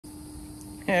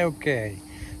Okay,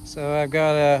 so I've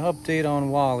got an update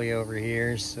on Wally over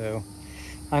here. So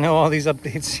I know all these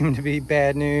updates seem to be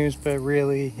bad news, but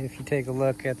really, if you take a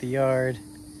look at the yard,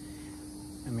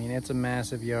 I mean, it's a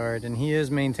massive yard and he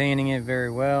is maintaining it very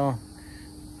well,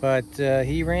 but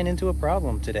he ran into a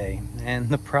problem today, and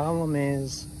the problem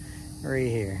is right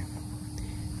here.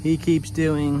 He keeps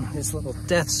doing this little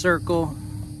death circle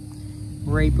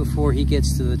right before he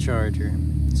gets to the charger.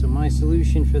 So my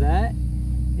solution for that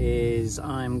is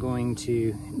I'm going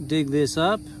to dig this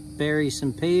up, bury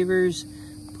some pavers,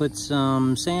 put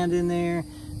some sand in there,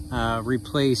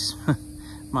 replace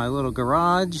my little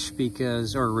garage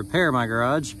or repair my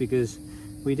garage, because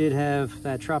we did have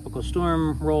that tropical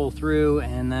storm roll through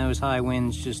and those high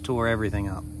winds just tore everything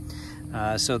up.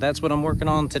 So that's what I'm working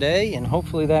on today, and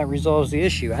hopefully that resolves the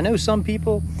issue. I know some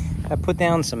people have put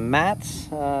down some mats,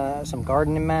 some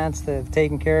gardening mats that have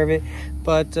taken care of it,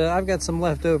 but I've got some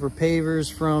leftover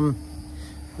pavers from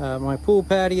my pool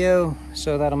patio,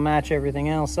 so that'll match everything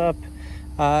else up.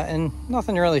 And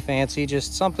nothing really fancy,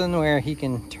 just something where he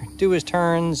can do his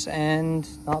turns and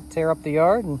not tear up the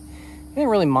yard. And I didn't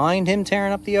really mind him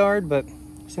tearing up the yard, but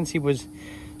since he was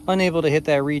unable to hit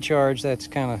that recharge, that's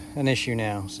kind of an issue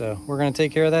now. So we're going to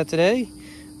take care of that today.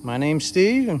 My name's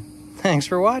Steve, and thanks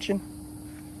for watching.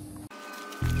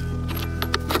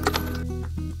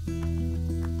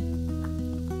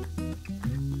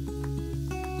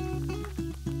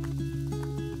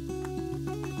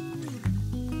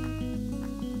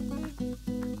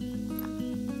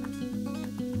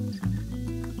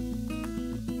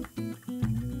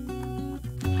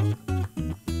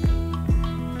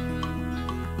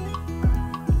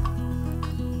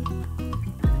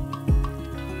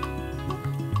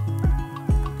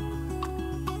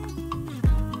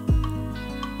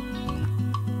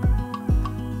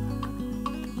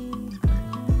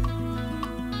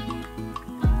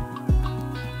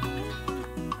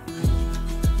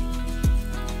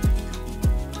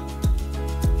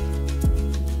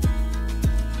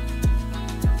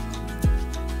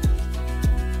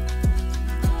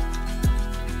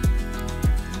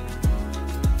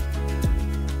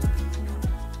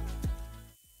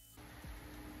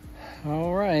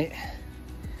 All right,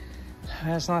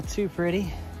 that's not too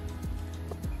pretty,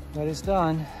 but it's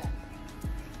done.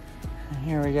 And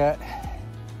here we got,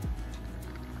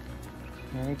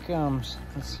 here it comes.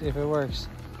 Let's see if it works.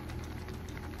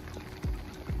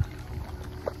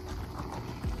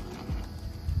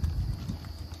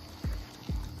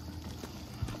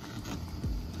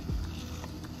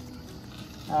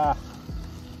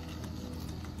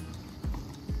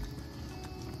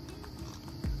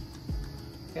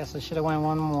 Guess I should have went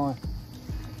one more.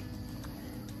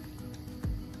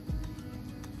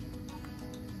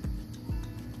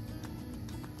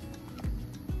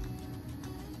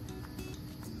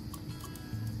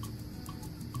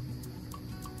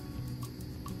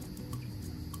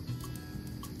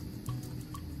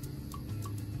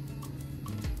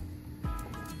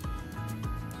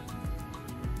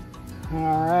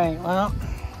 All right, well,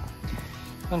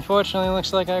 unfortunately, it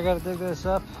looks like I gotta dig this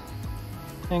up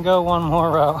and go one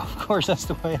more row. Of course, that's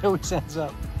the way it always ends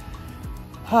up.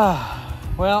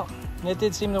 Well, it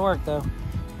did seem to work though.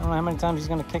 I don't know how many times he's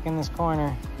gonna kick in this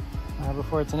corner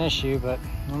before it's an issue, but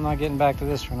I'm not getting back to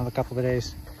this for another couple of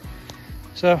days.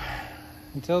 So,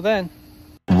 until then.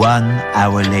 1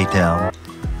 hour later.